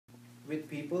with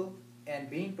people and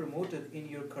being promoted in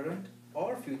your current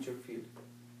or future field.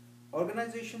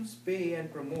 Organizations pay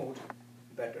and promote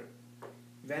better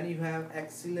when you have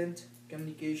excellent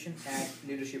communication and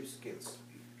leadership skills.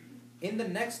 In the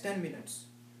next 10 minutes,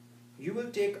 you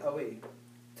will take away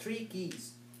 3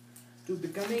 keys to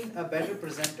becoming a better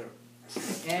presenter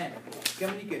and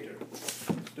communicator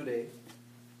today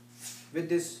with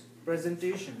this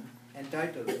presentation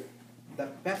entitled the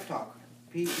PEP Talk,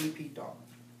 PEP Talk.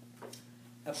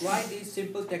 Apply these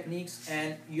simple techniques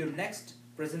and your next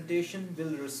presentation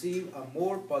will receive a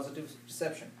more positive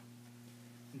reception.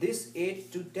 This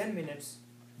 8 to 10 minutes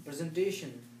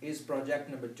presentation is project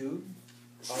number 2.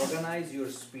 Organize your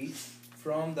speech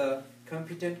from the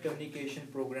Competent Communication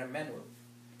Program Manual.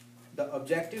 The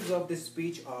objectives of this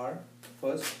speech are: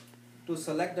 first, to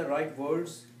select the right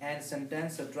words and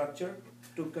sentence structure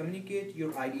to communicate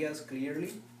your ideas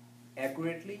clearly,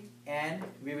 accurately, and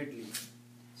vividly.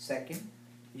 Second,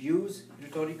 use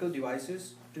rhetorical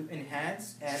devices to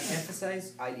enhance and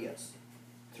emphasize ideas.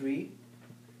 3.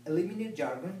 Eliminate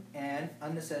jargon and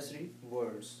unnecessary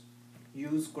words.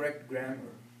 Use correct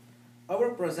grammar. Our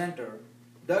presenter,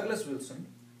 Douglas Wilson,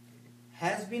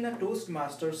 has been a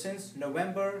Toastmaster since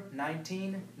November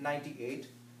 1998.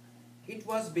 It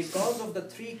was because of the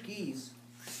 3 keys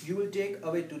you will take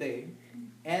away today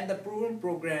and the proven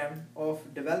program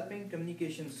of developing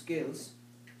communication skills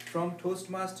from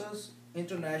Toastmasters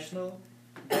International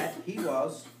that he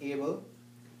was able,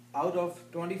 out of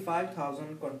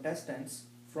 25,000 contestants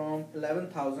from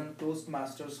 11,000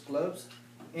 Toastmasters clubs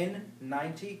in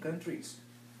 90 countries,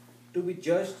 to be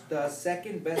judged the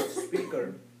second best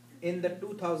speaker in the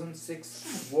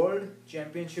 2006 World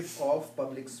Championship of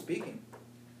Public Speaking.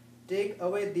 Take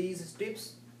away these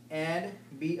tips and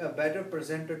be a better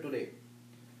presenter today.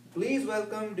 Please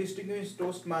welcome distinguished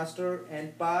Toastmaster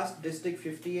and past District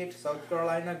 58 South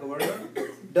Carolina Governor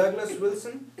Douglas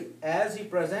Wilson as he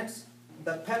presents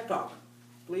the PEP Talk.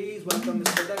 Please welcome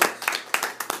Mr. Douglas.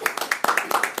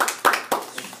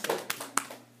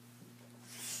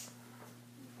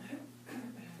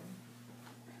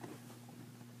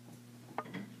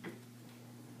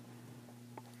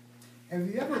 Have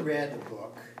you ever read a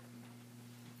book,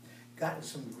 gotten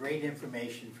some great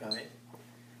information from it,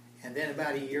 and then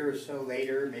about a year or so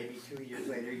later, maybe 2 years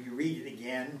later, you read it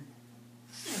again,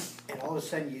 and all of a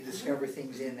sudden you discover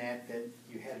things in that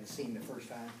you hadn't seen the first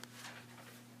time?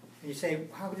 And you say,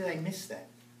 how did I miss that?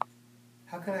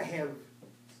 How could I have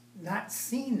not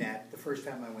seen that the first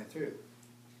time I went through?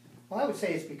 Well, I would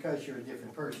say it's because you're a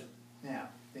different person now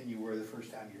than you were the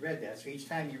first time you read that. So each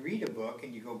time you read a book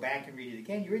and you go back and read it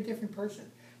again, you're a different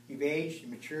person. You've aged, you've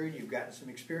matured, you've gotten some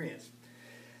experience.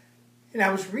 And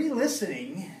I was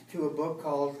re-listening to a book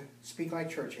called Speak Like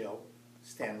Churchill,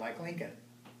 Stand Like Lincoln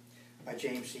by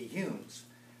James C. Humes.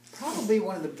 Probably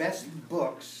one of the best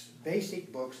books,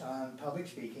 basic books on public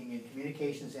speaking and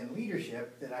communications and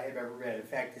leadership that I have ever read. In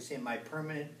fact, it's in my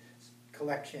permanent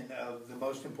collection of the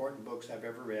most important books I've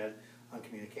ever read on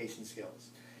communication skills.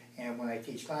 And when I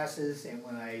teach classes and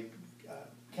when I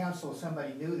counsel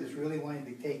somebody new that's really wanting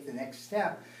to take the next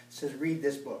step, it says read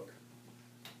this book.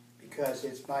 Because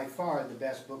it's by far the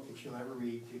best book that you'll ever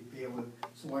read to be able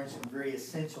to learn some very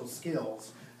essential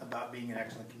skills about being an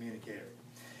excellent communicator.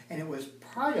 And it was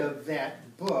part of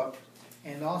that book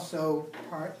and also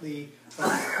partly of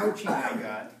the coaching I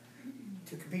got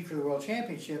to compete for the World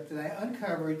Championship that I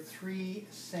uncovered 3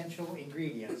 essential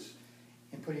ingredients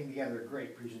in putting together a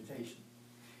great presentation.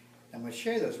 I'm going to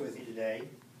share those with you today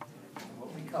in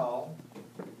what we call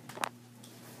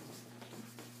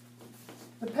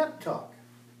the PEP Talk.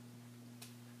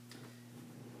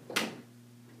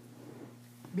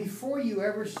 Before you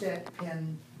ever set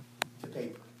pen to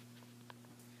paper,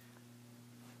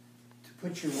 to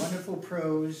put your wonderful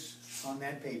prose on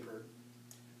that paper,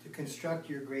 to construct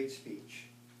your great speech,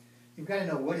 you've got to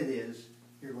know what it is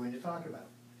you're going to talk about.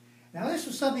 Now, this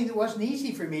was something that wasn't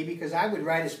easy for me because I would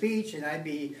write a speech and I'd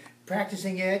be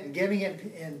practicing it and giving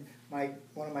it, and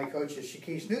one of my coaches,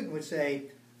 Shaquise Newton, would say,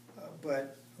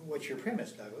 but what's your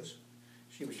premise, Douglas?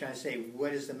 She was trying to say,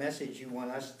 what is the message you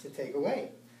want us to take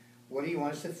away? What do you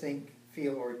want us to think,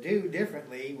 feel, or do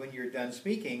differently when you're done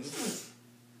speaking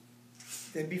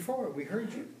than before we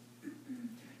heard you?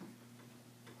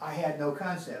 I had no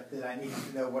concept that I needed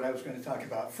to know what I was going to talk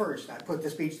about first. I put the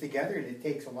speech together and it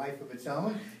takes a life of its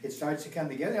own. It starts to come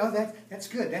together. Oh, that's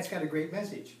good. That's got a great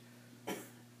message.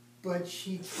 But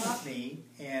she taught me,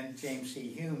 and James C.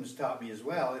 Humes taught me as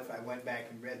well, if I went back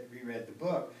and reread the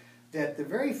book, that the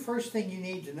very first thing you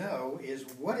need to know is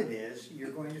what it is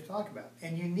you're going to talk about.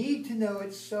 And you need to know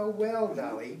it so well,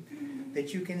 Dolly,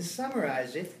 that you can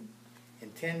summarize it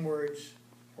in 10 words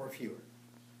or fewer.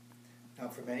 Now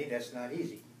for many that's not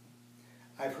easy.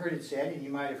 I've heard it said, and you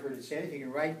might have heard it said, if you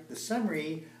can write the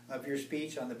summary of your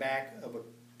speech on the back of a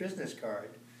business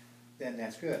card, then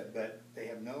that's good. But they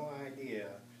have no idea,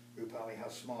 Rupali, how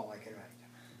small I can write.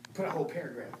 Put a whole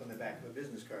paragraph on the back of a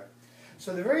business card.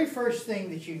 So the very first thing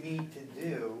that you need to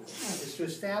do is to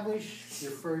establish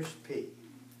your first P.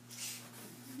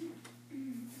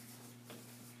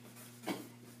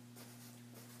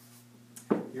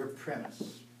 Your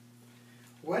premise.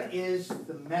 What is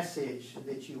the message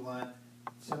that you want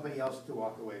somebody else to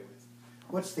walk away with?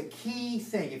 What's the key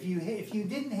thing? If you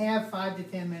didn't have 5 to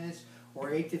 10 minutes,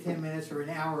 or 8 to 10 minutes, or an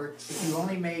hour, if you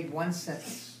only made one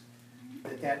sentence,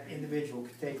 that individual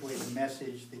could take away the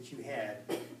message that you had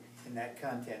in that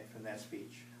content from that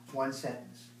speech. One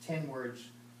sentence, 10 words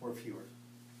or fewer.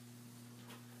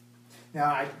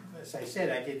 Now, as I said,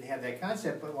 I didn't have that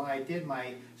concept, but when I did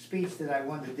my speech that I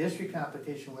won the district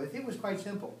competition with, it was quite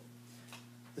simple.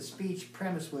 The speech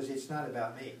premise was, it's not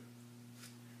about me.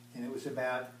 And it was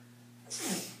about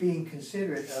being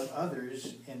considerate of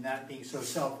others and not being so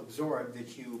self-absorbed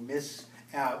that you miss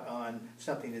out on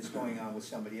something that's going on with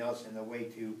somebody else, and a way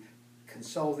to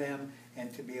console them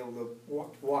and to be able to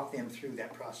walk them through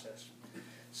that process.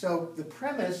 So the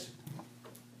premise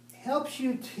helps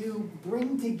you to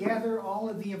bring together all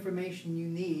of the information you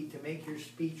need to make your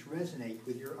speech resonate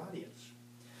with your audience.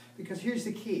 Because here's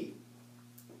the key.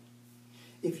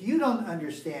 If you don't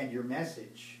understand your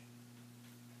message,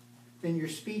 then your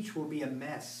speech will be a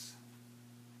mess.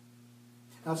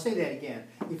 I'll say that again.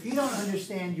 If you don't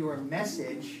understand your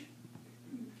message,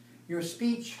 your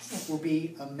speech will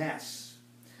be a mess.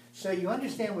 So you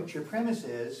understand what your premise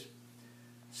is,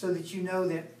 so that you know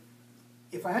that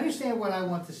if I understand what I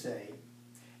want to say,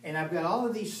 and I've got all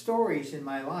of these stories in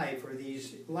my life, or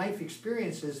these life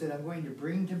experiences that I'm going to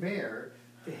bring to bear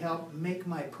to help make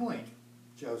my point,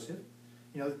 Joseph,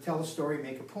 you know, tell a story,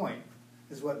 make a point,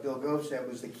 is what Bill Gove said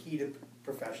was the key to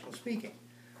professional speaking.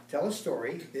 Tell a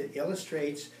story that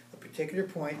illustrates a particular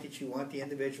point that you want the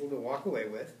individual to walk away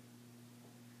with,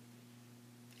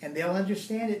 and they'll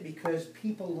understand it because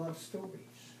people love stories.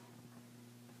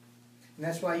 And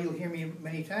that's why you'll hear me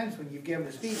many times when you've given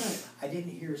a speech, I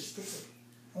didn't hear a story.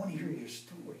 I want to hear your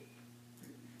story.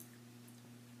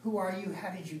 Who are you? How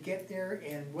did you get there?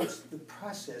 And what's the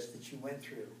process that you went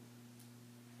through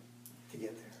to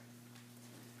get there?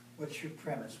 What's your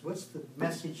premise? What's the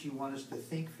message you want us to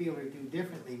think, feel, or do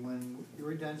differently when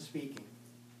you're done speaking?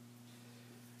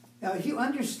 Now, if you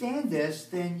understand this,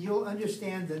 then you'll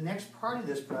understand the next part of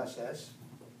this process,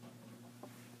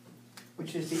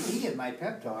 which is the E in my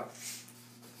pep talk,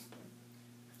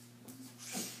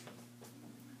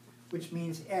 which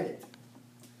means edit.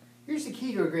 Here's the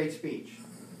key to a great speech.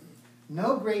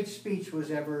 No great speech was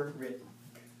ever written.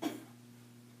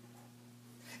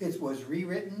 It was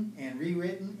rewritten and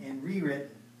rewritten and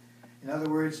rewritten. In other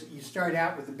words, you start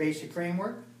out with the basic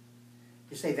framework.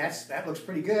 You say, that looks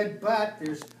pretty good, but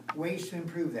there's ways to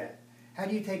improve that. How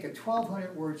do you take a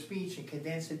 1,200-word speech and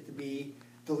condense it to be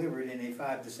delivered in a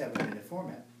 5 to 7 minute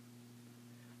format?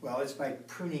 Well, it's by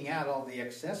pruning out all the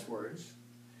excess words,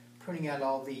 pruning out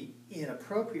all the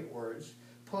inappropriate words,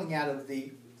 pulling out of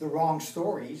the wrong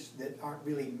stories that aren't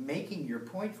really making your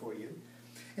point for you.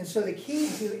 And so the key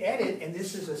to edit, and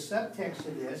this is a subtext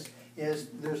of this, is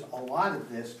there's a lot of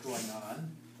this going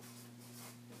on,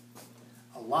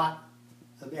 a lot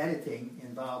of editing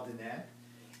involved in that.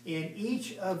 In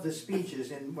each of the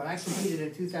speeches, and when I competed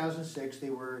in 2006,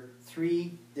 there were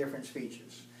 3 different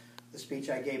speeches. The speech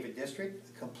I gave at district,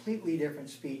 a completely different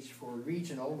speech for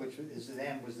regional, which was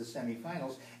the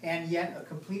semifinals, and yet a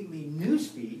completely new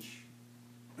speech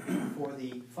for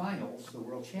the finals, the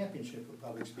World Championship of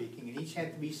Public Speaking, and each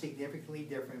had to be significantly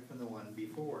different from the one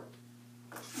before.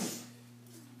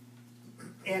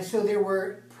 And so there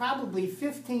were probably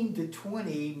 15 to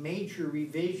 20 major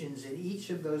revisions in each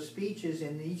of those speeches,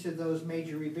 and in each of those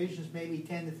major revisions, maybe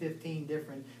 10 to 15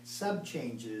 different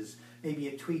sub-changes, maybe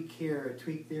a tweak here, a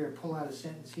tweak there, pull out a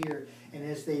sentence here, and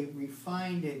as they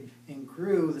refined and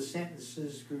grew, the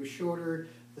sentences grew shorter,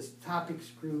 the topics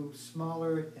grew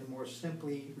smaller and more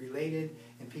simply related,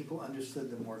 and people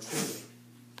understood them more clearly.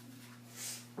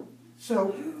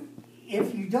 So,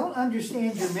 if you don't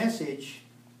understand your message,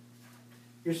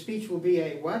 your speech will be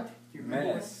a what?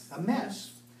 Mess. A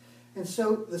mess. And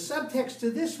so the subtext to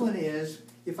this one is,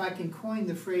 if I can coin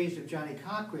the phrase of Johnny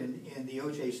Cochran in the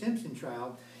O.J. Simpson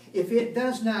trial, if it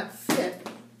does not fit,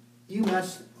 you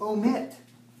must omit.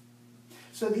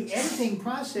 So the editing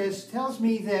process tells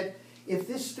me that if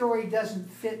this story doesn't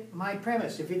fit my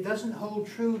premise, if it doesn't hold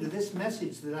true to this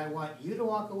message that I want you to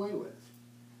walk away with,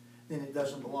 then it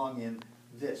doesn't belong in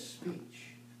this speech.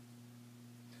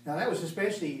 Now that was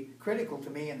especially critical to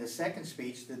me in the second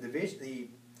speech, the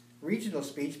regional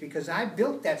speech, because I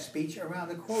built that speech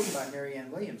around a quote by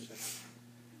Marianne Williamson.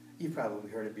 You've probably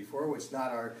heard it before. It's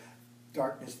not our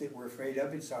darkness that we're afraid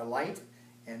of, it's our light,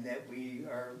 and that we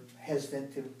are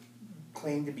hesitant to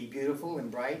claim to be beautiful and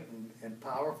bright and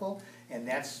powerful, and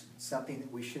that's something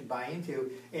that we should buy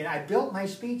into. And I built my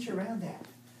speech around that.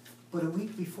 But a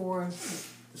week before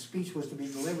the speech was to be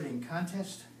delivered in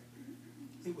contest,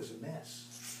 it was a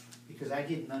mess, because I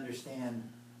didn't understand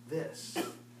this.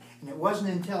 And it wasn't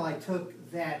until I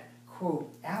took that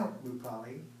quote out,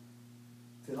 Rupali,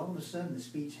 that all of a sudden the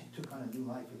speech took on a new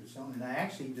life of its own. And I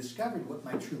actually discovered what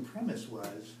my true premise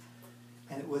was,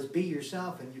 and it was be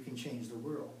yourself and you can change the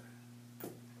world.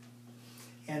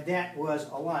 And that was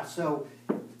a lot. So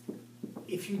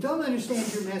if you don't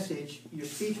understand your message, your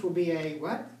speech will be a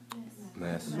what?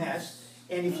 Mess.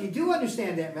 And if you do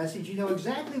understand that message, you know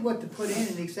exactly what to put in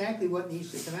and exactly what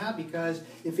needs to come out, because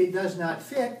if it does not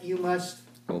fit, you must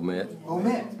omit.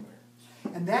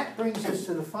 And that brings us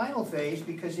to the final phase,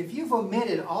 because if you've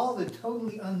omitted all the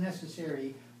totally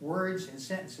unnecessary words and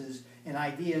sentences and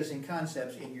ideas and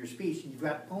concepts in your speech, and you've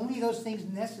got only those things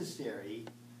necessary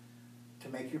to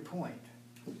make your point,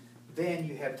 then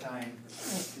you have time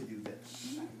to do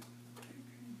this.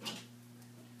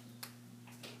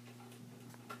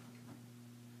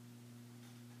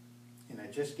 And I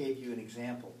just gave you an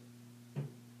example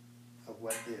of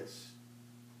what this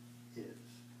is.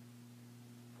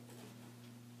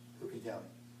 Who can tell me?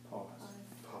 Pause.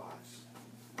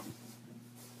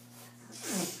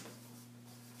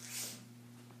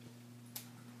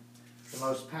 The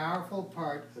most powerful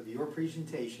part of your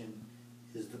presentation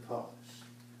is the pause.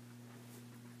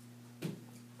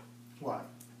 Why?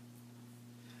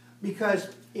 Because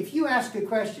if you ask a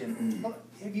question,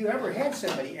 have you ever had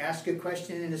somebody ask a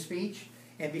question in a speech,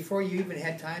 and before you even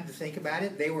had time to think about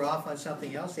it, they were off on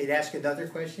something else? They'd ask another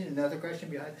question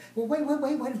behind. Well, wait a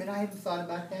minute, I haven't thought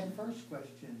about that first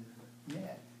question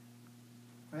yet.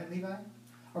 Right, Levi?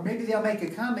 Or maybe they'll make a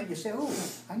comment, you say, oh,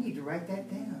 I need to write that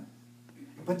down.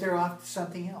 But they're off to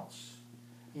something else.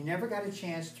 You never got a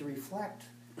chance to reflect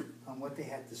on what they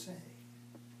had to say.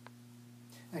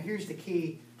 Now here's the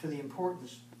key to the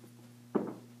importance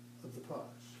of the pause.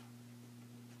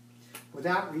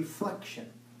 Without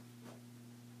reflection,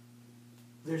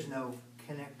 there's no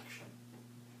connection.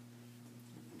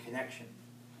 And connection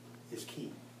is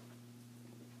key.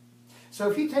 So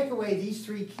if you take away these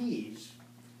three keys,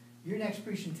 your next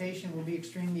presentation will be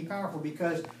extremely powerful,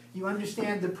 because you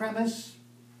understand the premise,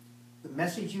 the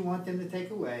message you want them to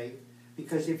take away.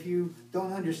 Because if you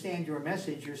don't understand your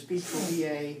message, your speech will be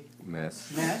a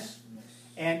mess.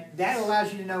 And that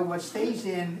allows you to know what stays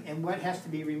in and what has to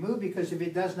be removed, because if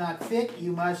it does not fit,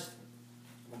 you must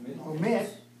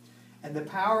omit. And the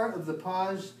power of the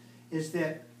pause is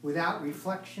that without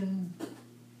reflection,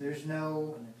 there's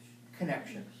no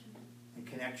connection. And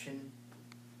connection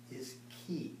is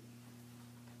key.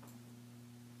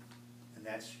 And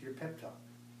that's your pep talk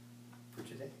for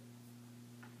today,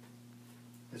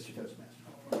 Mr. Toastmaster.